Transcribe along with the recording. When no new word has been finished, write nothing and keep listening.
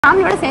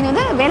ஃபேமிலியோட சேர்ந்து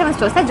வந்து வேலவன்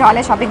ஸ்டோர்ஸ்ல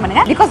ஜாலியா ஷாப்பிங்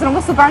பண்ணுங்க பிகாஸ் ரொம்ப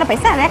சூப்பரான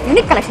பிரைஸ் நிறைய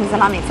யூனிக் கலெக்ஷன்ஸ்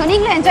எல்லாமே சோ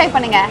நீங்களும் என்ஜாய்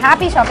பண்ணுங்க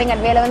happy shopping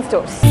at Velavan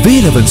stores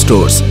Velavan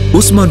stores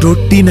Usman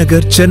road T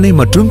Nagar Chennai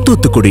மற்றும்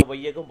தூத்துக்குடி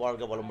வையகம்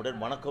வாழ்க வளமுடன்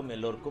வணக்கம்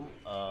எல்லோருக்கும்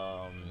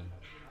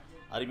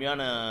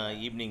அருமையான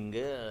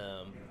ஈவினிங்கு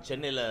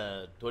சென்னையில்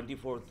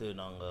 24th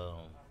நாங்கள்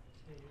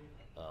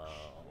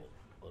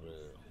ஒரு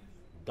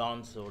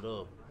டான்ஸோட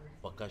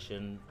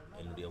பர்கஷன்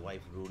என்னுடைய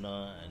ஒய்ஃப் ரூனா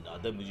அண்ட்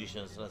அதர்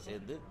மியூசிஷியன்ஸ்லாம்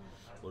சேர்ந்து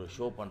ஒரு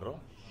ஷோ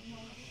பண்ணுறோம்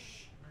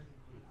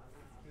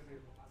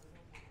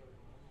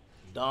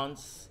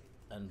dance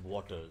and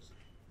waters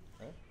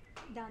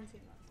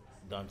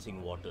dancing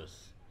waters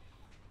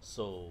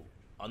so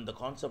அந்த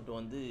கான்செப்ட்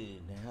வந்து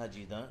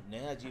நேஹாஜி தான்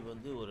நேஹாஜி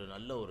வந்து ஒரு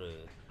நல்ல ஒரு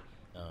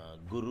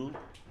குரு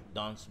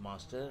dance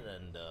master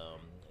and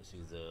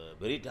is a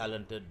very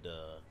talented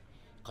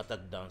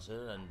Kathak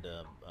dancer and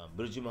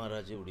Birju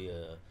மகாராஜுடைய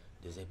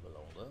disciple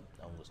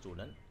அவங்க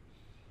ஸ்டூடெண்ட்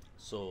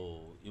ஸோ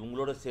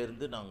இவங்களோட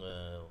சேர்ந்து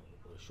நாங்கள்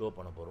ஷோ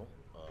பண்ண போகிறோம்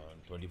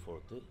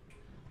 24th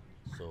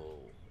ஸோ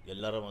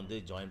எல்லோரும் வந்து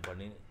ஜாயின்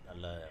பண்ணி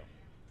நல்லா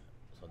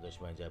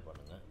சந்தோஷமாக என்ஜாய்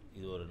பண்ணுங்கள்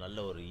இது ஒரு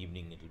நல்ல ஒரு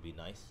evening it will be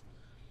nice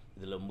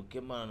இதில்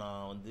முக்கியமாக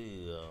நான் வந்து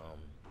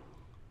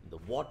இந்த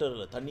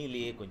வாட்டரில்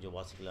தண்ணியிலேயே கொஞ்சம்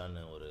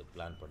வாசிக்கலான்னு ஒரு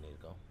பிளான்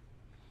பண்ணியிருக்கோம்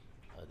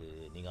அது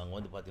நீங்கள் அங்கே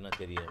வந்து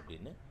பார்த்தீங்கன்னா தெரியும்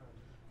அப்படின்னு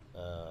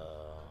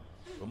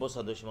ரொம்ப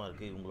சந்தோஷமாக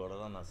இருக்குது இவங்களோட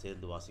தான் நான்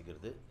சேர்ந்து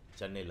வாசிக்கிறது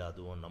சென்னையில்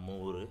அதுவும் நம்ம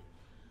ஊர்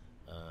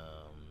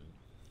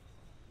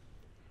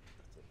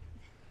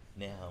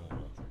Neha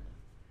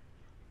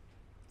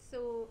So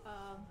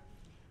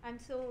I'm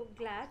so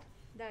glad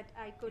that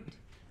I could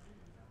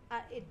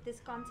this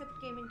concept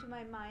came into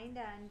my mind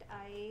and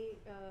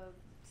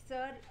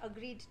sir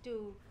agreed to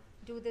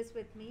do this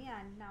with me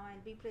and now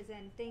I'll be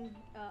presenting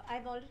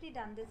I've already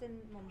done this in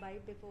Mumbai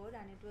before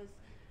and it was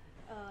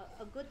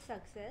a good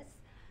success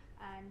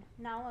and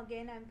now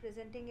again I'm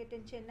presenting it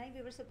in Chennai.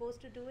 We were supposed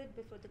to do it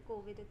before the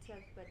COVID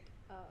itself but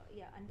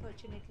yeah,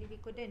 unfortunately we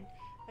couldn't.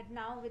 But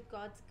now with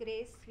God's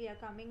grace we are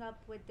coming up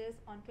with this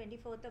on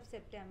 24th of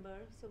September.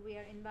 So we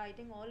are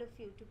inviting all of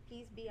you to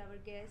please be our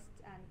guests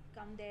and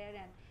come there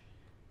and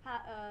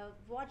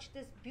watch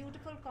this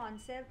beautiful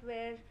concept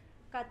where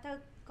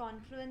Kathak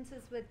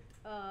confluences with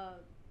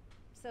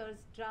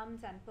Sir's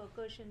drums and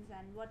percussions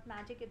and what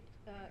magic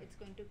it's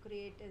going to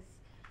create is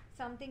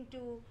something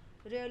to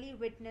really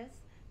witness.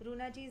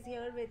 Runaji is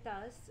here with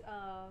us.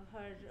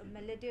 Her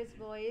melodious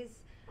voice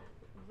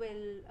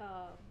will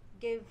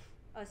give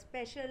a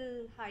special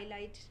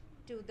highlight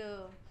to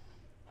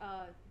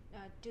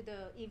the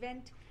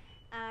event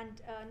and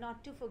not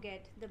to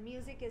forget the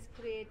music is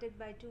created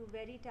by two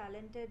very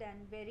talented and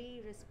very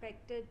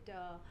respected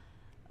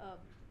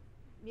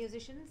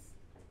musicians,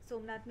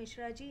 Somnath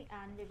Mishra ji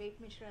and Vivek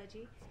Mishra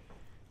ji.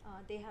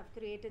 They have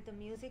created the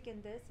music in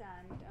this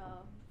and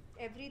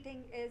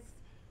everything is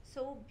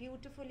so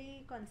beautifully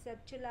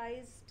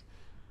conceptualized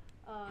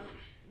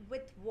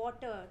with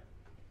water.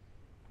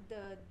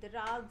 The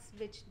rags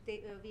which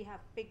we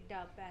have picked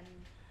up and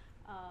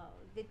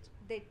which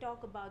they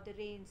talk about the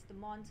rains, the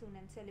monsoon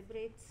and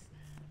celebrates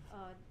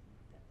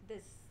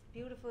this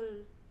beautiful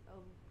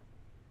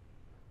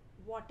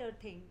water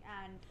thing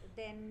and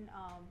then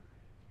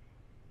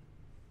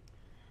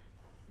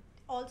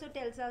also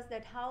tells us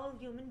that how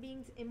human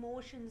beings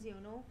emotions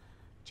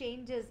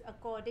changes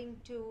according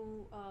to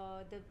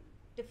the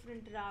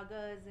different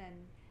ragas and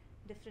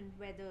different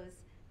weathers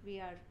we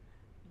are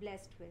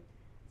blessed with.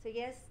 So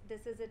yes,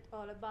 this is it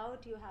all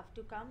about. You have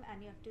to come and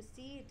you have to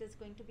see. It is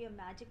going to be a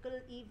magical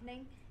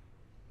evening.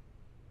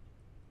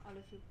 All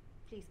of you,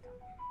 please come.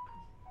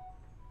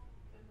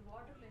 The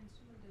water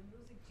instrument, the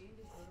music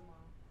changes.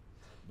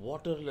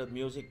 Water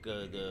music,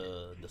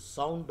 the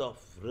sound of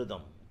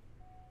rhythm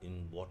in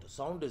water.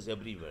 Sound is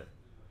everywhere.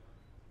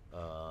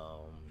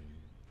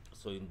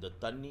 So in the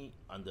தண்ணி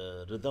அந்த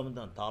rhythm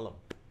தான் தாளம்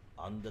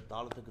அந்த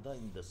தாளத்துக்கு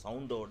தான் இந்த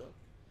சவுண்டோட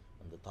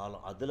அந்த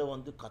தாளம் அதில்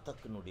வந்து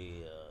கதக்கினுடைய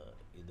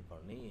இது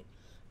பண்ணி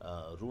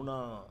ரூனா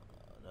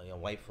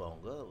என் ஒய்ஃப்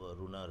அவங்க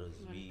ரூனா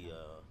Rizvi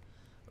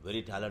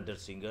very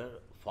talented singer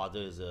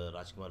father is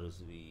Rajkumar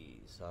Rizvi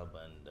சாப்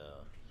and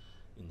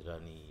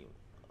Indrani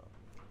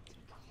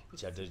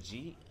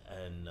Chatterjee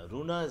and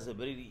Runa is a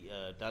very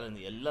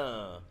talented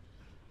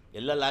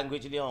எல்லா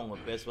லாங்குவேஜ்லேயும் அவங்க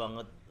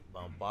பேசுவாங்க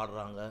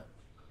பாடுறாங்க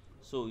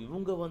ஸோ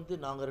இவங்க வந்து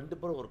நாங்கள் ரெண்டு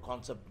பேரும் ஒரு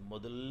கான்செப்ட்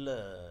முதல்ல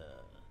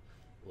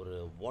ஒரு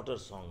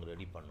வாட்டர் சாங்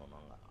ரெடி பண்ணோம்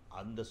நாங்கள்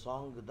அந்த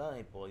சாங்கு தான்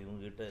இப்போது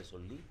இவங்ககிட்ட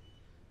சொல்லி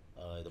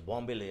இது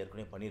பாம்பேயில்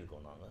ஏற்கனவே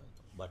பண்ணியிருக்கோம் நாங்கள்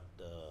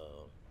பட்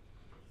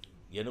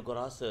எனக்கு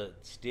ஒரு ஆசை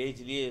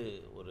ஸ்டேஜ்லேயே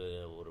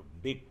ஒரு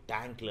பிக்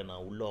டேங்க்கில்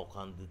நான் உள்ளே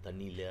உட்காந்து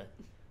தண்ணியில்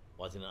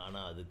வாசினேன்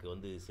ஆனால் அதுக்கு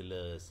வந்து சில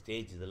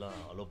ஸ்டேஜ் இதெல்லாம்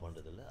அலோவ்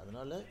பண்ணுறதில்ல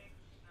அதனால்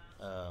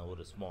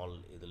ஒரு ஸ்மால்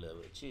இதில்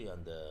வச்சு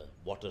அந்த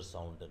வாட்டர்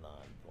சவுண்டை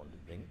நான்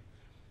பண்ணுறேன்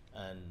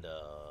அண்ட்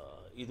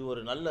இது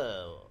ஒரு நல்ல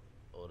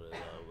ஒரு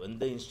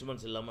எந்த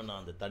இன்ஸ்ட்ருமெண்ட்ஸ் இல்லாமல்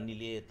நான் அந்த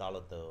தண்ணியிலே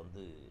தாளத்தை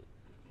வந்து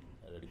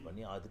ரெடி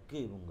பண்ணி அதுக்கு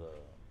இவங்க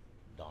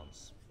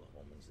டான்ஸ்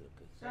பர்ஃபார்மன்ஸ்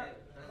இருக்குது.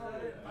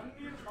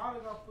 தண்ணீர்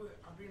பாதுகாப்பு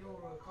அப்படின்னு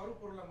ஒரு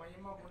கருப்பொருளை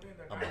மையமாக கொண்டு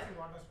இந்த டான்சிங்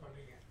வாட்டர்ஸ்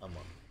பண்ணுறீங்க.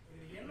 ஆமாம்.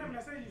 இது என்ன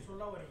மெசேஜ்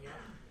சொல்ல வரீங்க?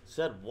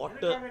 சார்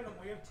வாட்டர் எனக்காக இந்த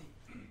முயற்சி.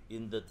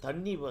 இந்த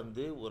தண்ணி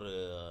வந்து ஒரு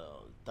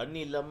தண்ணி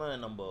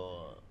இல்லாமல் நம்ம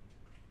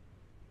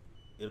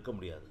இருக்க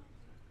முடியாது.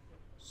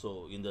 ஸோ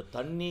இந்த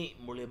தண்ணி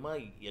மூலயமா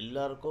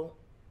எல்லாருக்கும்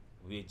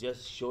வி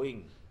ஜஸ்ட்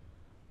ஷோயிங்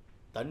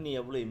தண்ணி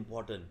எவ்வளோ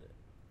இம்பார்ட்டண்ட்.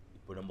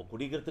 இப்போ நம்ம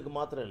குடிக்கிறதுக்கு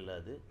மாத்திரம் இல்லை,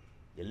 அது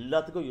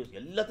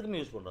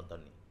எல்லாத்துக்குமே யூஸ் பண்ணுறோம்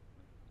தண்ணி.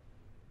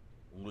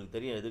 உங்களுக்கு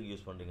தெரியும் எதுக்கு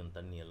யூஸ் பண்ணுறீங்கன்னு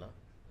தண்ணி எல்லாம்.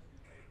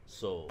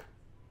 ஸோ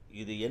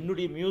இது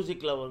என்னுடைய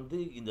மியூசிக்கில் வந்து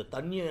இந்த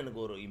தண்ணியும் எனக்கு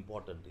ஒரு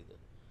இம்பார்ட்டண்ட். இது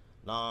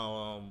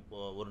நான்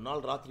ஒரு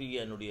நாள் ராத்திரி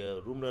என்னுடைய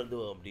ரூம்லேருந்து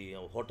அப்படி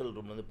ஹோட்டல்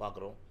ரூம்லேருந்து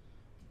பார்க்குறோம்,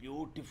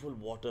 பியூட்டிஃபுல்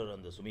வாட்டர்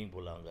அந்த ஸ்விம்மிங்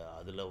பூல் அங்கே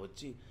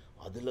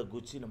அதில்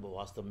குச்சி நம்ம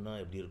வாஸ்தம்னா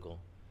எப்படி இருக்கும்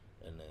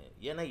என்ன.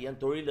 ஏன்னா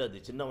என் தொழில் அது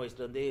சின்ன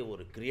வயசுலேருந்தே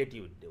ஒரு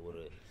க்ரியேட்டிவிட்டி.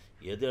 ஒரு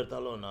எது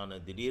எடுத்தாலும் நான்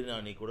திடீர்னு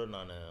அன்றைக்கி கூட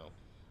நான்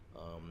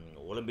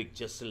ஒலிம்பிக்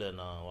செஸ்ஸில்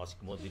நான்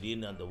வாசிக்கும் போது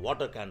திடீர்னு அந்த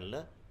வாட்டர் கேனில்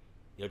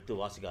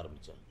எடுத்து வாசிக்க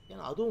ஆரம்பித்தேன்.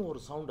 ஏன்னா அதுவும் ஒரு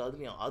சவுண்டு,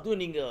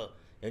 அதுவும் நீங்கள்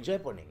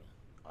என்ஜாய் பண்ணீங்க.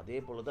 அதே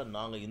போல் தான்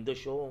நாங்கள் இந்த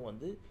ஷோவும்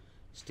வந்து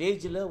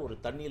ஸ்டேஜில் ஒரு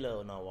தண்ணியில்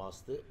நான்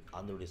வாசித்து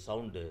அதனுடைய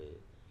sound.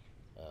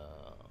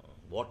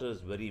 Water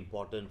is very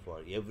important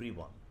for every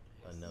one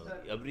and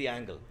every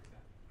angle.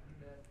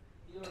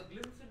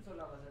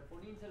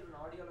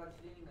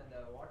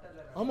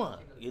 ஆமாம்,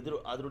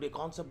 அதனுடைய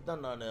கான்செப்ட்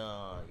தான் நான்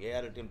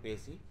ஏஆர்கிட்டையும்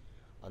பேசி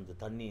அந்த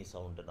தண்ணி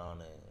சவுண்டை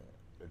நான்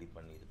ரெடி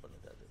பண்ணி இது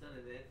பண்ணிட்டாரு. சார்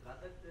இது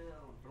கதக்கு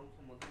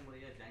முதல்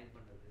முறையாக ஜாயின்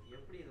பண்ணுறது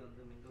எப்படி இது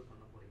வந்து மிங்கிள்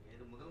பண்ண போகிறீங்க?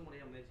 இது முதல்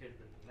முறையாக முயற்சி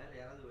எடுத்துருக்கீங்களா இல்லை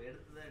யாராவது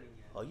எடுத்துதான்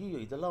நீங்கள்? ஐயோ,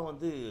 இதெல்லாம்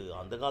வந்து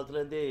அந்த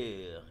காலத்துலேருந்தே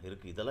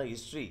இருக்குது. இதெல்லாம்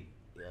ஹிஸ்ட்ரி.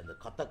 அந்த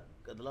கதக்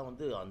இதெல்லாம்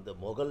வந்து அந்த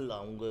முகல்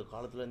அவங்க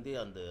காலத்துலேருந்தே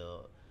அந்த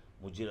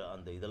முஜிரா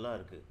அந்த இதெல்லாம்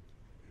இருக்குது.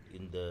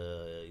 இந்த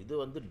இது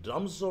வந்து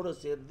ட்ரம்ஸோடு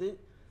சேர்ந்து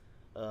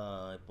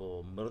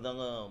இப்போது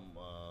மிருதங்கம்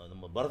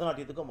நம்ம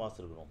பரதநாட்டியத்துக்கும்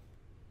வாசிருக்கிறோம்.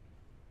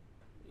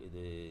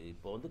 இது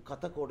இப்போ வந்து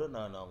கதக்கோடு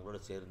நான் அவங்களோட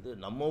சேர்ந்து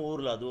நம்ம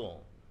ஊரில்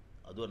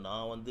அதுவும்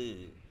நான் வந்து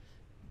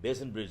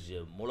பேசன் பிரிட்ஜ்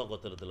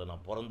மூலக்கொத்தரத்தில்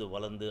நான் பிறந்து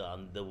வளர்ந்து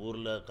அந்த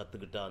ஊரில்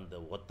கற்றுக்கிட்ட அந்த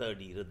ஒத்த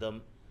அடி ரிதம்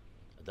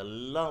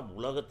இதெல்லாம்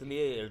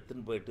உலகத்திலேயே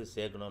எடுத்துன்னு போயிட்டு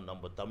சேர்க்கணும்.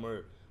 நம்ம தமிழ்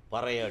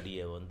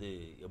பறையடியை வந்து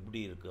எப்படி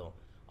இருக்கும்,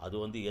 அது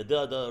வந்து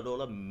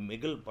அதோட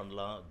மிகிள்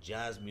பண்ணலாம்,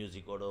 ஜாஸ்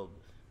மியூசிக்கோட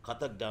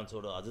கதக்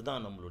டான்ஸோட.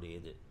 அதுதான் நம்மளுடைய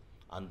இது.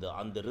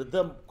 அந்த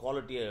ரிதம்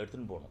குவாலிட்டியை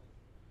எடுத்துன்னு போகணும்.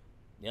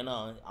 ஏன்னா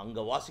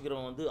அங்கே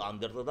வாசிக்கிறவங்க வந்து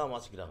அந்த இடத்துல தான்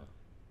வாசிக்கிறாங்க.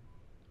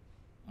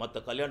 மற்ற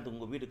கல்யாணத்துக்கு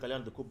உங்கள் வீட்டு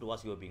கல்யாணத்துக்கு கூப்பிட்டு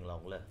வாசிக்க வைப்பீங்களா?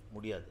 அவங்கள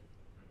முடியாது.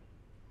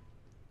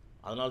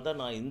 அதனால தான்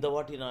நான் இந்த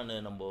வாட்டி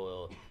நம்ம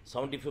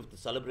 75th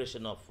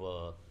celebration of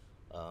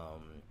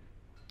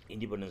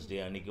independence day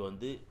அன்றைக்கி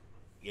வந்து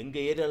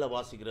எங்கள் ஏரியாவில்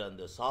வாசிக்கிற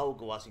அந்த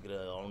சாவுக்கு வாசிக்கிற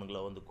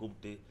அவனுங்களை வந்து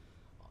கூப்பிட்டு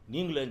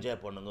நீங்களும்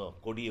என்ஜாய் பண்ணுங்க,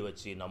 கொடியை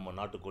வச்சு நம்ம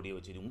நாட்டு கொடியை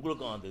வச்சு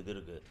உங்களுக்கும் அந்த இது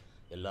இருக்குது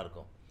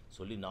எல்லாருக்கும்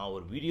சொல்லி நான்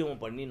ஒரு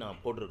வீடியோவும் பண்ணி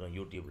நான் போட்டிருக்கேன்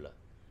யூடியூப்பில்.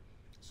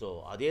 ஸோ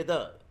அதே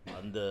தான்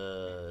அந்த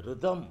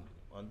ரிதம்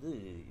வந்து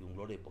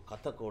இவங்களோட இப்போ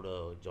கதக்கோட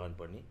ஜாயின்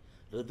பண்ணி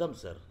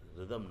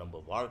ரிதம் நம்ம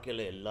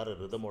வாழ்க்கையில் எல்லோரும்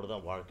ரிதமோடு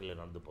தான் வாழ்க்கையில்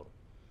நடந்து போகிறோம்.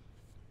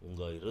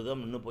 உங்கள்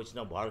ரிதம் இன்னும்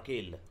போச்சுன்னா வாழ்க்கையே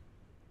இல்லை.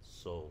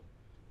 ஸோ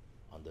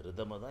அந்த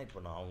ரிதமை தான் இப்போ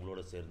நான்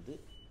அவங்களோட சேர்ந்து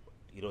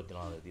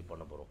 24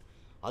 பண்ண போகிறோம்.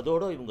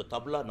 அதோடு இவங்க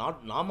தப்லா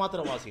நான்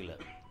மாத்திரம் வாசிக்கல,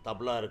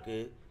 தப்லா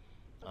இருக்குது,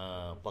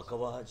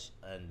 பக்கவாஜ்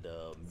அண்ட்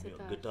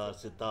கிட்டார்,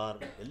 சித்தார்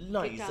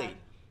எல்லாம் இசை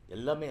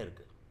எல்லாமே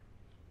இருக்குது.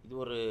 இது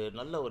ஒரு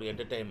நல்ல ஒரு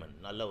என்டர்டெயின்மெண்ட்.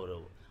 நல்ல ஒரு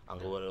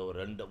அங்கே ஒரு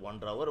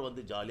 1.5 hour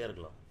வந்து ஜாலியாக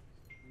இருக்கலாம்.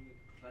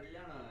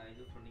 கல்யாணம்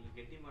இது சொன்னீங்க,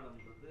 கெட்டி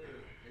மேடம்ன்றது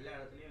எல்லா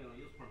இடத்துலையும்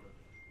யூஸ் பண்ணுறது.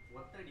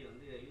 ஒத்தடி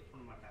வந்து யூஸ்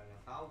பண்ண மாட்டாங்க,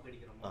 சாவுக்கு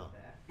அடிக்கிற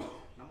மாதிரி.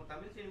 நம்ம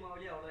தமிழ்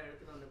சினிமாவிலேயே அவ்வளோ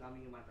எடுத்துகிட்டு வந்து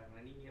காமிக்க மாட்டாங்க.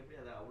 நீங்கள் எப்படி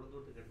அதை அவ்வளோ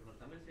தூரத்துக்கு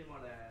எடுத்துக்கணும்? தமிழ்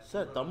சினிமாவில்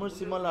சார் தமிழ்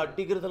சினிமாவில்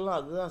அடிக்கிறதெல்லாம்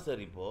அதுதான்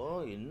சார்.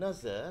 இப்போது என்ன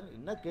சார்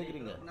என்ன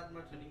கேட்குறீங்க?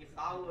 சொன்னீங்க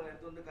சாவு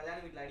எடுத்து வந்து கல்யாண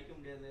வீட்டில் அடிக்க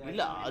முடியாது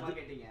இல்லை அது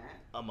கேட்டீங்க.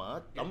 ஆமாம்,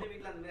 நம்ம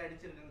வீட்டில் அந்த மாதிரி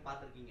அடிச்சிருக்காங்க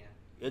பார்த்துருக்கீங்க?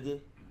 எது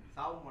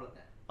சாவு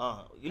மூலத்தை?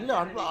 இல்லை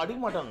அடிக்க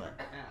மாட்டாங்க.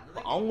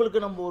 அவங்களுக்கு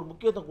நம்ம ஒரு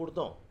முக்கியத்துவம்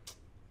கொடுத்தோம்.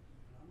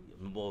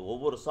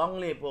 ஒவ்வொரு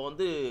சாங்லேயும் இப்போ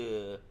வந்து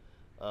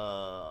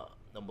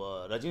நம்ம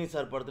ரஜினி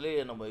சார்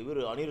படத்துலேயே நம்ம இவர்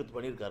அனிருத்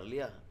பண்ணியிருக்காரு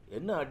இல்லையா,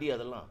 என்ன அடி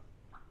அதெல்லாம்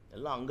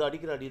எல்லாம் அங்கே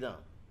அடிக்கிற அடி தான்.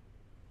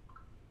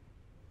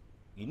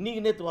 இன்றைக்கி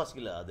நேற்று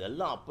வாசிக்கல, அது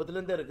எல்லாம்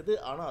அப்போதுலேருந்தே இருக்குது.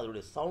 ஆனால்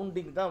அதோடைய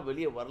சவுண்டிங் தான்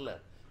வெளியே வரல.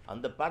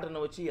 அந்த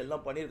பேட்டர்னை வச்சு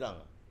எல்லாம்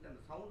பண்ணியிருக்காங்க. அந்த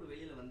சவுண்டு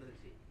வெளியில்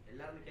வந்துருச்சு,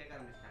 எல்லாருமே கேட்க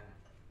ஆரம்பிச்சிட்டாங்க.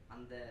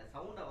 அந்த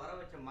சவுண்டை வர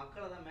வச்ச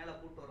மக்களை தான் மேலே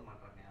கூப்பிட்டு வர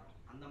மாட்டாங்க யாரும்.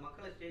 அந்த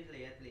மக்களை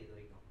ஸ்டேஜில் ஏற்றல இது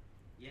வரைக்கும்.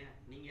 ஏன்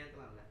நீங்கள்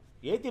ஏற்றலாம்ல?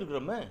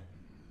 ஏற்றிருக்கிறோமே,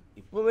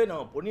 இப்போவே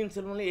நம்ம பொன்னியின்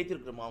செல்வன்லேயே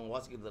ஏற்றிருக்கிறோமா அவங்க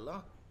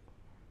வாசிக்கிறதெல்லாம்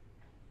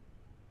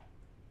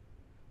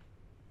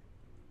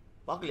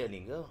பார்க்கலையா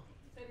நீங்கள்?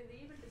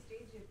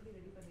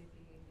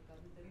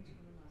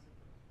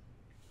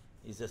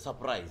 It's a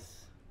surprise.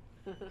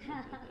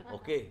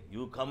 Okay,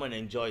 you come and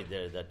enjoy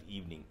there that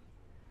evening.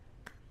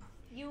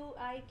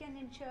 I can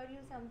assure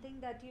you something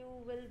that you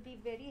will be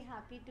very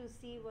happy to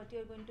see what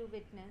you're going to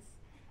witness.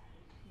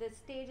 The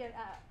stage,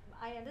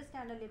 I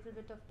understand a little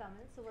bit of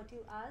Tamil, so what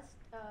you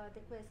asked,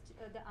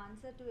 the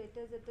answer to it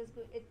is,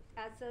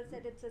 as sir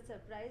said, it's a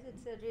surprise,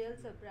 it's a real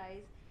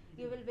surprise.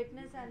 You will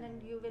witness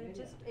and you will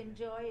just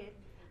enjoy it.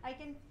 I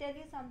can tell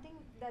you something,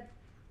 that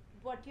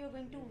what you're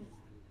going to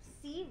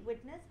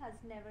witness has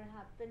never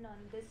happened on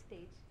this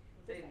stage.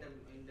 சரி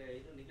இந்த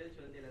இது நிகழ்ச்சி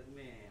வந்து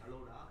எல்லாருக்குமே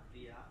அலோடா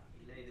ஃப்ரீயா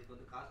இல்லை இதுக்கு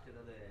வந்து காஸ்ட்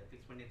ஏதாவது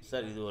ஃபிக்ஸ் பண்ணிருக்கீங்க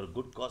சார் இது ஒரு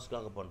குட்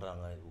காஸ்ட்காக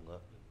பண்ணுறாங்க இவங்க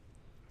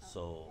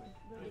so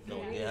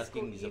they're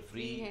asking is a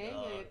free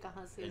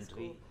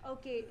entry.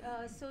 Okay,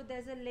 so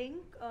there's a link,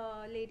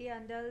 Lady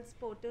Andal's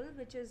portal,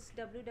 which is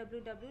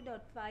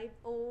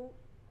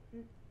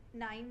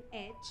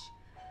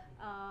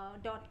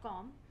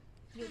www.509h.com.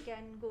 You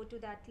can go to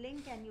that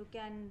link and you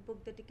can book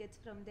the tickets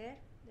from there.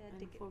 And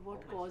for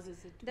what cause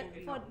is it?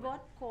 For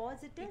what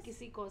cause it is?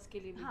 किसी cause के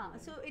लिए भी हाँ,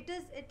 so it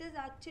is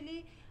actually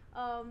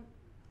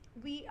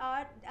we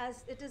are, as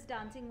it is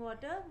dancing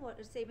water,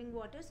 saving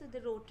water, so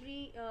the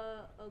Rotary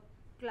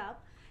club,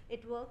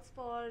 it works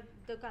for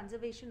the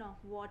conservation of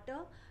water,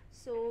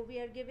 so we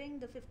are giving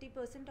the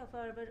 50% of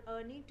our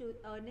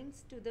earnings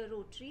to the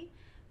Rotary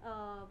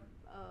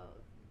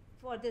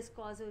for this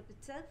cause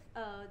itself,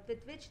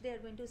 with which they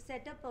are going to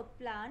set up a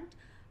plant.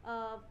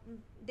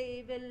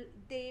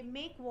 They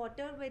make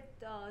water with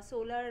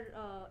solar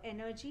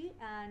energy,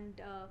 and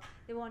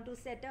they want to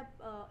set up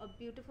a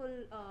beautiful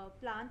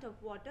plant of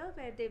water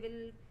where they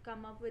will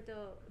come up with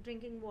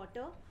drinking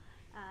water,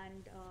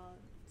 and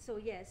so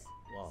yes.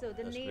 Wow, So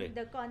that's great.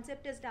 the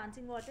concept is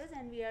dancing waters,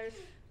 and we are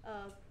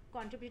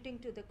contributing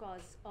to the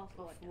cause of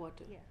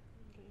water. Yeah.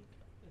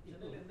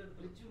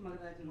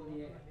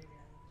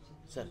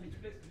 Sir.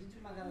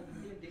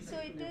 So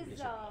it is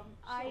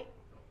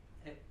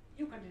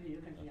You continue.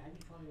 I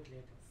will follow it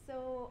later. So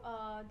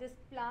this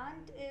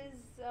plant is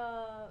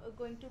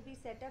going to be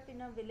set up in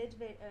a village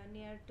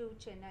near to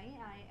Chennai.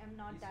 I am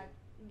not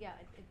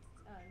it's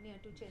near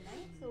to Chennai,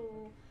 so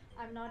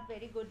I'm not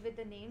very good with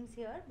the names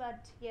here,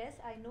 but yes,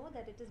 I know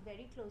that it is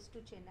very close to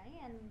Chennai,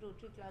 and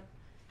Rotary Club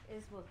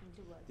is working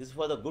towards. This is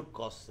for the good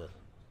cause, sir.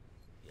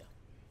 Yeah.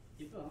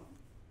 இப்போ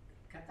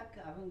கதக்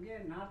அவங்க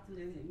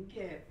நார்த்லேருந்து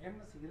இங்கே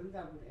famous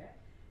இருந்தால் கூட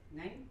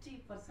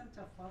 90%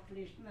 of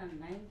population and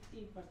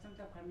 90%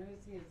 of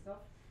கன்வர்சி is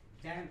of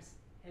dance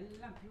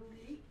எல்லாம்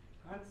purely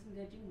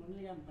concentrating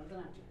only on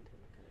Bharatanatyam.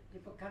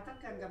 இப்போ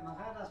கதக் அங்கே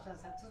Maharashtra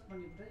success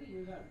பண்ணி பிறகு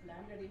you are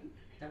planted in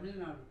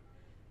Tamil Nadu.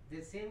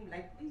 The same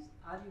like this,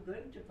 are you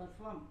going to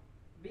perform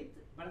with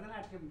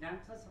Bharatanatyam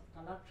dancers of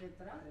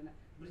Kalakshetra?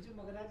 Briju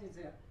Maharaj is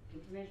an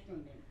international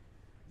name.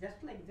 Just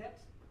like that,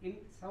 in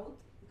South,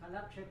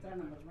 Kalakshetra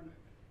number 1.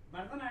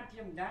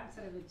 Bharatanatyam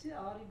dancer, which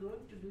are you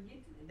going to do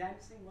it,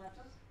 dancing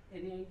waters?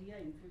 Any idea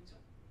in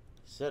future?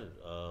 Sir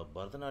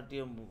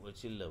Bharatanatyam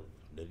வச்சு இல்லை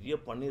நிறைய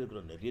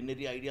பண்ணியிருக்கிறோம்,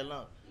 நிறைய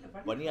ஐடியாலாம்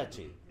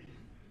பண்ணியாச்சு.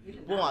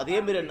 இப்போ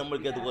அதேமாரி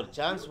நம்மளுக்கு அதுக்கு ஒரு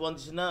சான்ஸ்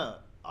வந்துச்சுன்னா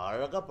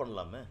அழகாக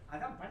பண்ணலாமே.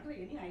 அதான் பண்ணுற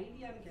எனி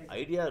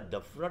ஐடியா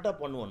டெஃபினட்டாக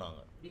பண்ணுவோம்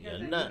நாங்கள்.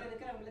 என்ன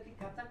இருக்கிறவங்களுக்கு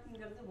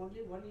கதக்ங்கிறது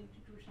only one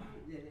institution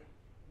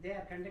they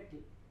are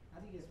conducting. I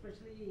think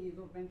especially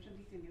you mentioned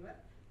it in your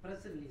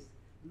press release.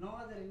 No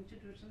other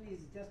institution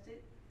is just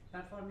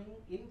performing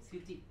in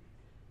city.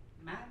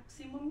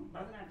 Maximum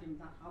Bharatanatyam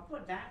தான். அப்போ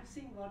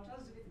டான்சிங்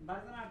வாட்டர்ஸ் வித்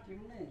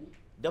பரதநாட்டியம்னு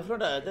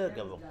டெஃபினட்டாக அது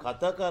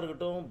கதக்காக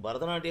இருக்கட்டும்,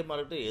 பரதநாட்டியமாக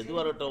இருக்கட்டும்,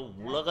 எதுவாக இருக்கட்டும்,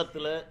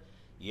 உலகத்தில்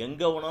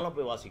எங்கே வேணாலும்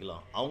போய்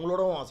வாசிக்கலாம்,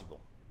 அவங்களோடவும்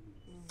வாசிப்போம்.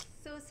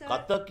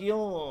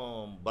 கதக்கையும்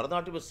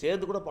பரதநாட்டியம்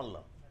சேர்ந்து கூட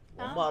பண்ணலாம்,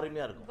 ரொம்ப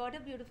அருமையாக இருக்கும். What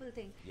a beautiful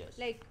thing. Yes.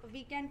 Like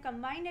we can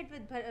combine it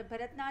with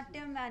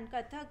Bharatanatyam and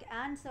Kathak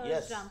and Sar's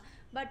Yes. drum,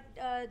 but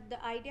the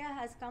idea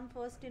has come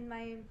first in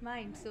my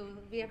mind, so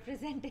we are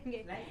presenting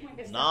it.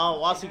 நான்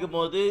வாசிக்கும்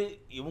போது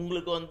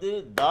இவங்களுக்கு வந்து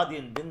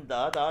தாதின் தின்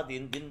தா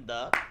தாதின் தின்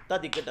தா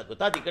ததிக்கட்டக்கு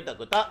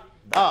ததிக்கட்டக்கு தா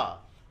தா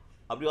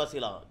அப்படி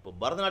வாசிக்கலாம். இப்போ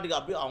பரதநாட்டியம்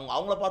அப்படி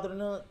அவங்கள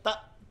பார்த்துட்டோன்னா த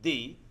தி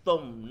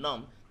தொம்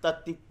நம்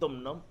தத்தி தொம்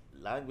நம்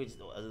லாங்குவேஜ்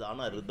அது,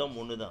 ஆனால் ரிதம்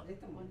ஒன்று தான்.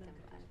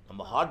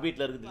 நம்ம ஹார்ட்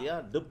பீட்டில் இருக்குது இல்லையா,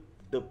 டிப்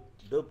டிப்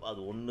டிப், அது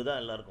ஒன்று தான்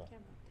எல்லாருக்கும்.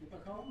 இப்போ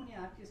how many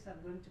artists are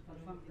going to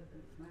perform with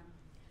this, ma'am?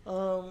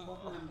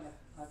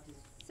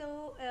 So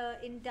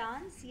in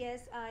dance,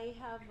 yes, I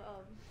have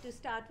to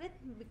start with,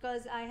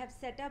 because I have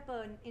set up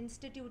an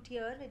institute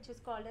here which is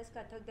called as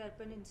Kathak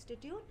Darpan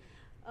Institute.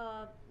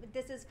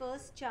 This is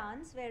first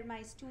chance where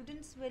my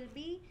students will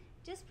be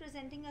just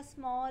presenting a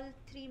small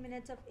 3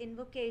 minutes of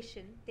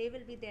invocation. They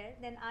will be there.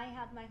 Then I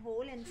have my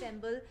whole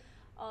ensemble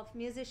of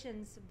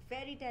musicians,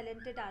 very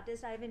talented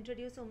artists. I've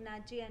introduced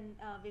Umnath ji and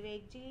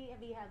Vivek ji.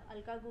 We have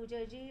Alka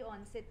Gujar ji on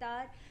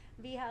sitar.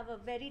 We have a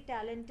very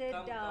talented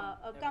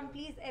come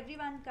please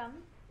everyone come.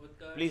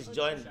 Please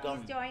join, come.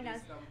 Please join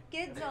us.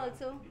 Kids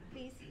also,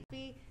 please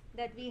be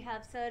that we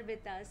have sir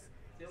with us.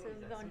 So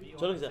we want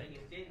சொல்லுங்க sir.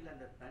 ஸ்டேஜ்ல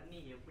அந்த தண்ணி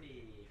எப்படி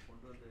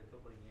கொண்டு வந்து வைக்க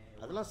போறீங்க?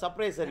 அதெல்லாம்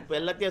சர்ப்ரைஸ் சார். இப்போ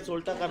எல்லாத்தையும்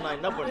சொல்லிட்டாக்கா நான்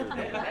என்ன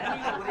பண்ணுறது?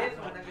 ஒரே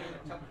சொன்னாங்க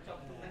சப்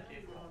சப்னு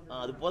கேட்கும்.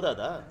 அது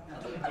போதாதா?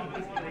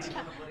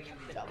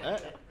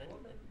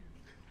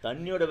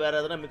 தண்ணியோட வேற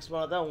எதனா மிக்ஸ்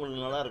பண்ணால் தான்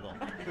உங்களுக்கு நல்லா இருக்கும்.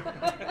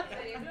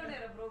 எவ்வளோ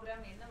நேரம்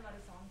ப்ரோக்ராம், என்ன மாதிரி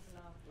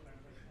சாங்ஸ்லாம்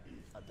போடுறாங்க?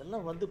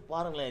 அதெல்லாம் வந்து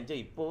பாருங்களேன்,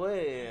 என்ஜாய் இப்போவே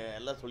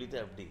எல்லாம்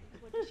சொல்லிட்டேன் அப்படி.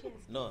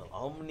 No,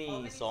 how many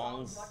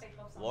songs?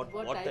 What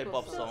type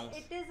of songs?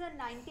 It is a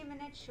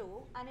 90-minute show,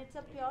 and it's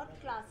a pure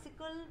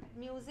classical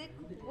music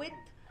with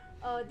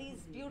these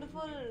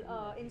beautiful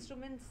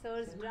instruments,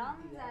 Sir's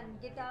drums and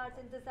guitar,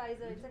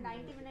 synthesizer. It's a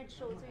 90-minute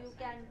show, so you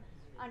can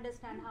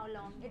understand how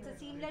long. It's a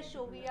seamless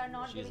show. We are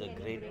not She's giving a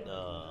any great break.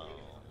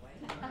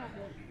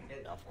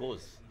 Of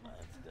course.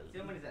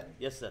 Sivamani sir.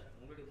 Yes sir.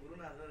 உங்களுடைய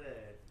குருநாதர்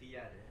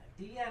TR.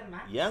 TR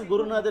ஏன்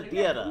குருநாதர்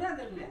டிஆரா?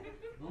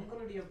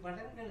 உங்களுடைய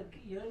படங்களுக்கு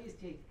early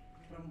stage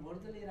from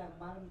ஒருதலை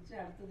ராகம் ஆரம்பிச்சு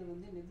அடுத்தது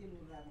வந்து நெஞ்சில்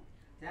ராகம்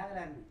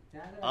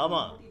தியாகராஜன்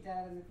ஆமா.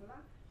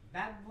 தியாகராஜனுக்குலாம்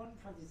backbone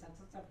for the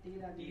success of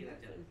TR.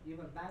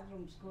 Your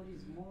background score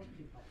is more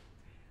differ.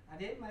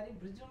 அதே மாதிரி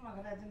fridge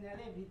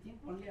மகராஜனாலே we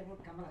think only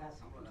about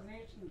Kamal Haasan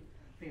international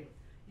fame.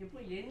 இப்போ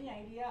எனி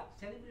ஐடியா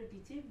செலிபிரிட்டி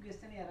சீஃப்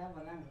கெஸ்ட்னு யாராவது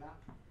வராங்களா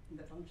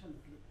இந்த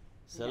ஃபங்க்ஷனுக்கு?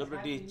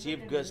 செலிபிரிட்டி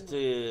சீஃப் கெஸ்ட்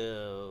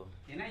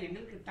ஏன்னா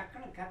எங்களுக்கு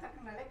டக்குன்னு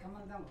கதக்குனாலே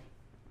கமல் தான் வரும்.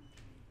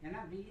 ஏன்னா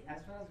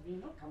as far as we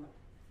know Kamal.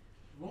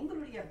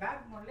 உங்களுடைய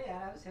பேக் மோட்ல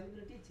யாராவது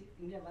செலிபிரிட்டி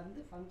இங்க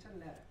வந்து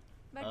ஃபங்க்ஷன்ல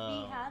But we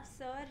have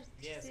sir,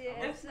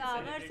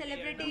 our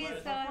celebrity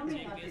is sir.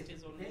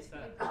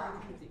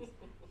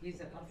 He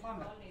is a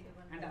performer,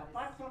 and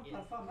apart from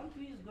performer,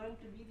 who is going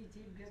to be the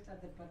chief guest at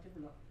that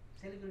particular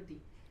celebrity?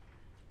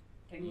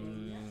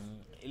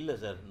 இல்லை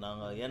sir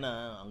நாங்கள் ஏன்னா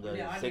அங்கே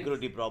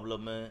security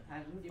problem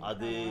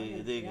அது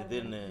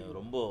இதுன்னு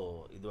ரொம்ப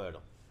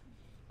இதுவாகிடும்,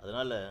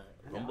 அதனால்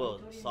ரொம்ப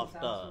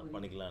சாஃப்டாக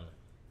பண்ணிக்கலான்னு.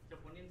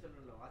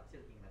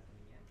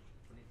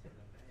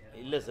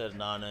 இல்லை சார்,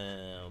 நான்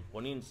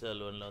பொன்னியின்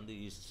செல்வனில் வந்து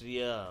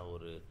ஹிஸ்ட்ரியாக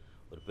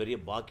ஒரு பெரிய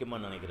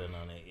பாக்கியமாக நினைக்கிறேன்.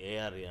 நான்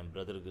ஏஆர் என்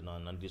பிரதருக்கு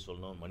நான் நன்றி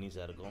சொல்லணும், மணி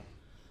சாருக்கும்.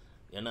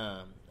 ஏன்னா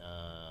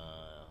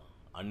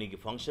அன்றைக்கி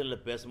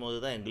ஃபங்க்ஷனில் பேசும்போது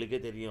தான் எங்களுக்கே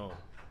தெரியும்,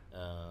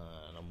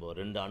 நம்ம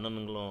 2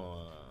 அண்ணனுங்களும்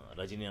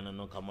ரஜினி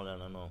அண்ணனும் கமல்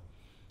அண்ணனும்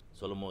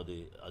சொல்லும் போது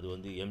அது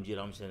வந்து எம்ஜி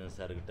ராமச்சந்திரன்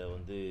சார்கிட்ட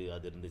வந்து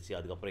அது இருந்துச்சு,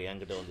 அதுக்கப்புறம்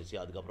என்கிட்ட வந்துச்சு,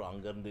 அதுக்கப்புறம்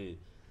அங்கேருந்து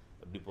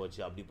இப்படி போச்சு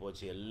அப்படி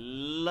போச்சு,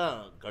 எல்லாம்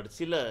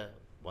கடைசியில்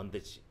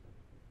வந்துச்சு.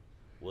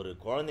 ஒரு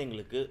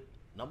குழந்தைங்களுக்கு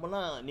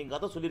நம்மலாம் நீங்கள்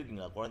அதான்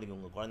சொல்லியிருக்கீங்க,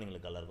 உங்கள்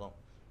குழந்தைங்களுக்கு எல்லாருக்கும்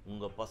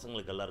உங்கள்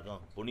பசங்களுக்கு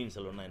எல்லாருக்கும் பொன்னியின்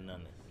செல்வன்னா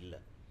என்னன்னு இல்லை,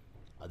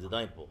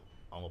 அதுதான் இப்போது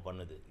அவங்க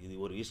பண்ணது. இது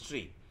ஒரு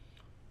ஹிஸ்ட்ரி.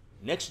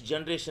 நெக்ஸ்ட்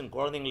ஜென்ரேஷன்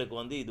குழந்தைங்களுக்கு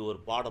வந்து இது ஒரு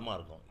பாடமாக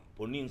இருக்கும்.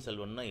 பொன்னியின்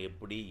செல்வன்னா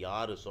எப்படி,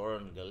 யார்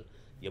சோழன்கள்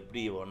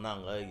எப்படி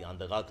வந்தாங்க,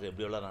 அந்த காலத்தில்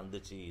எப்படியெல்லாம்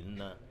நடந்துச்சு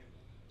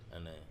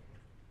என்ன.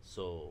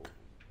 ஸோ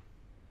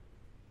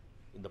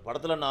இந்த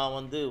படத்தில் நான்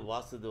வந்து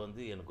வாசித்தது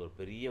வந்து எனக்கு ஒரு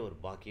பெரிய ஒரு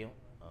பாக்கியம்.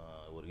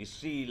 ஒரு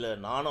ஹிஸ்ட்ரியில்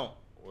நானும்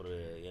ஒரு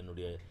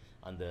என்னுடைய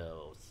அந்த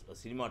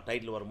சினிமா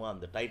டைட்டில் வரும்போது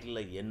அந்த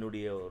டைட்டிலில்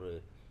என்னுடைய ஒரு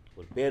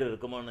பேர்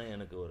இருக்குமான்னு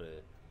எனக்கு ஒரு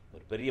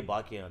பெரிய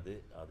பாக்கியம்.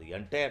 அது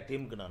என்டையர்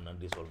டீமுக்கு நான்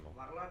நன்றி சொல்லணும்.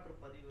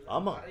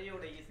 ஆமாம்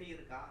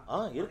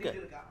இருக்கு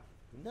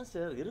என்ன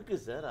சார்,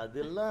 இருக்குது சார். அது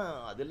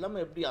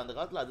இல்லாமல் எப்படி அந்த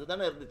காலத்தில்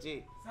அதுதானே இருந்துச்சு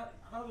சார்.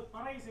 அதாவது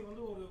பறை இசை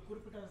வந்து ஒரு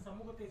குறிப்பிட்ட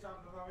சமூகத்தை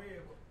சார்ந்ததாகவே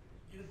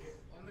இருக்குது,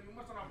 அந்த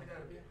விமர்சனம் அப்படி தான்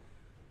இருக்குது.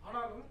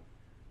 ஆனாலும்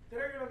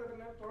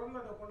திரையுலகத்தினர்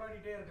தொடர்ந்து அதை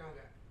கொண்டாடிட்டே இருக்காங்க.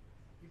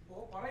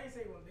 இப்போது பறை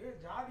இசை வந்து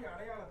ஜாதி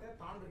அடையாளத்தை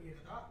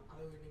தாண்டுகிறதா,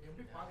 அதை நீங்கள்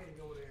எப்படி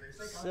பார்க்குறீங்க? ஒரு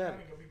இசை சார்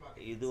எப்படி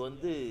பார்க்குறீங்க? இது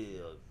வந்து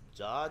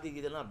ஜாதி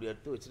இதெல்லாம் அப்படி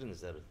எடுத்து வச்சுருங்க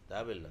சார்,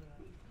 தேவையில்லை.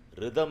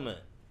 ரிதம்மு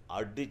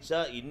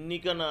அடித்தா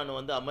இன்றைக்கும் நான்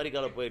வந்து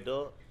அமெரிக்காவில் போயிட்டோ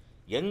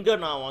எங்கே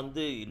நான்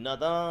வந்து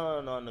என்னதான்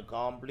நான்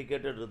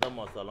காம்ப்ளிகேட்டட் ரிதம்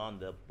மசாலாம்,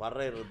 அந்த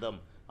பறை ரிதம்,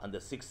 அந்த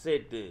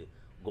 6/8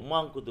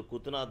 கும்மாங்குத்து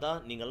குத்துனா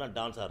தான் நீங்கள்லாம்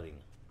டான்ஸ்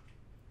ஆடுறீங்க.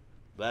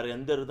 வேறு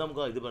எந்த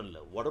ரிதமுக்கும் இது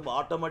பண்ணல, உடம்பு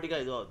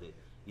ஆட்டோமேட்டிக்காக இதுவாகுது.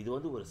 இது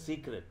வந்து ஒரு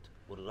சீக்ரெட்,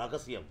 ஒரு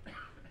ரகசியம்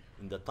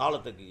இந்த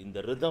தாளத்துக்கு, இந்த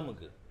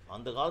ரிதமுக்கு.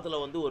 அந்த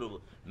காலத்தில் வந்து ஒரு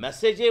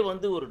மெசேஜே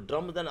வந்து ஒரு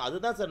ட்ரம் தானே.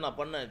 அதுதான் சார் நான்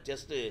பண்ணேன்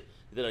செஸ்ட்டு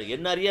இதில்.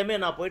 என்ன அறியாமே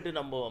நான் போயிட்டு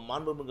நம்ம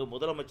மாண்புமிகு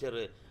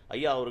முதலமைச்சர்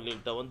ஐயா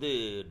அவர்கள்ட்ட வந்து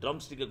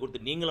ட்ரம் ஸ்டிக்கை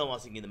கொடுத்து நீங்களும்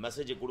வாசிங்க, இந்த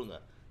மெசேஜை கொடுங்க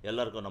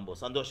எல்லாருக்கும், நம்ம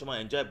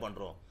சந்தோஷமாக என்ஜாய்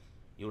பண்ணுறோம்.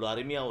 இவ்வளோ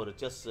அருமையாக ஒரு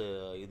செஸ்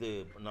இது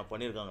நான்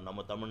பண்ணியிருக்காங்க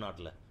நம்ம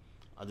தமிழ்நாட்டில்.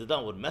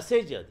 அதுதான் ஒரு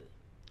மெசேஜ். அது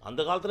அந்த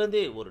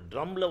காலத்துலேருந்தே ஒரு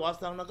ட்ரம்மில்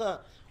வாசித்தாங்கனாக்கா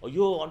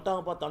ஐயோ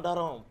வந்துட்டாங்கப்பா,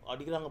 தண்டாரம்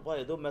அடிக்கிறாங்கப்பா,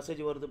 ஏதோ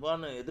மெசேஜ்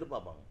வருதுப்பான்னு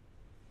எதிர்பார்ப்பாங்க.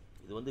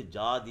 இது வந்து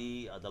ஜாதி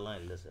அதெல்லாம்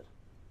இல்லை சார்.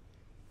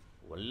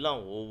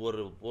 எல்லாம்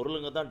ஒவ்வொரு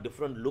பொருளுங்க தான்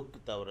டிஃப்ரெண்ட் லுக்,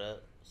 தவிர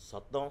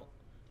சத்தம்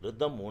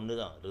ரிதம் ஒன்று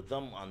தான்.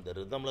 ரிதம், அந்த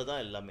ரிதமில்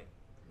தான் எல்லாமே.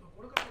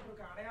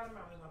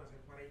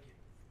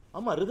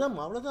 ஆமாம், ரிதம்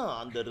அவ்வளோதான்.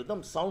 அந்த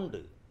ரிதம்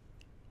சவுண்டு,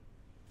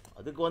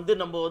 அதுக்கு வந்து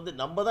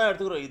நம்ம தான்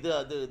எடுத்துக்கிறோம் இது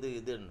அது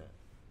இதுன்னு.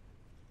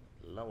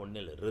 எல்லாம்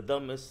ஒன்றும் இல்லை.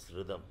 Rhythm is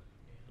rhythm,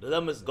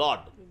 rhythm is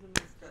God.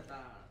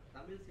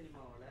 Tamil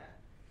சினிமாவில்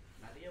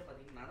நிறைய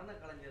பார்த்தீங்கன்னா நடன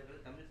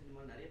கலைஞர்கள் தமிழ்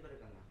சினிமா நிறைய பேர்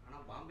இருக்காங்க,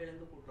 ஆனால்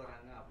பாம்பேலேருந்து கூப்பிட்டு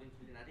வராங்க அப்படின்னு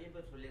சொல்லி நிறைய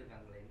பேர்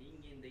சொல்லியிருக்காங்களே.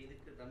 நீங்கள் இந்த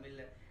இதுக்கு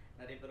தமிழில்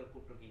நிறைய பேரை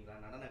கூப்பிட்டுருக்கீங்களா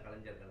நடன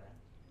கலைஞர்களை?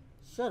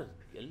 சார்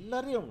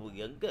எல்லாரையும்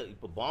எங்கே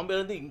இப்போ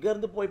பாம்பேலேருந்து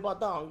இங்கேருந்து போய்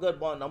பார்த்தா அங்கே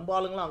நம்ம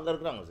ஆளுங்களாம் அங்கே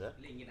இருக்கிறாங்க சார்.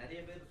 இல்லை, இங்கே நிறைய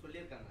பேர்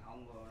சொல்லியிருக்காங்க,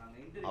 அவங்க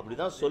நாங்கள் அப்படி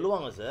தான்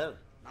சொல்லுவாங்க சார்.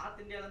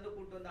 நார்த் இந்தியாவிலேருந்து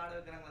கூப்பிட்டு வந்து ஆட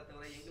வைக்கிறாங்களே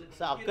தவிர எங்களுக்கு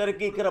சார்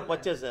அக்கறைக்கு இருக்கிற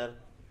பச்சை சார்.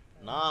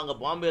 நான் அங்கே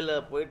பாம்பேயில்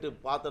போயிட்டு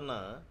பார்த்தேன்னா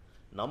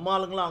நம்ம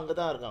ஆளுங்களாம் அங்கே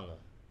தான் இருக்காங்க.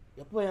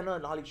 எப்போ ஏன்னா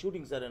நாளைக்கு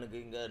ஷூட்டிங் சார் எனக்கு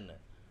இங்கேன்னு.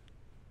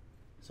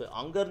 ஸோ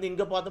அங்கேருந்து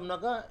இங்கே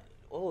பார்த்தோம்னாக்கா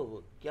ஓ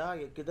கியா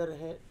கிதர்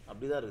ஹே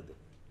அப்படி தான் இருக்குது.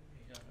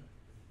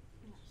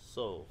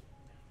 ஸோ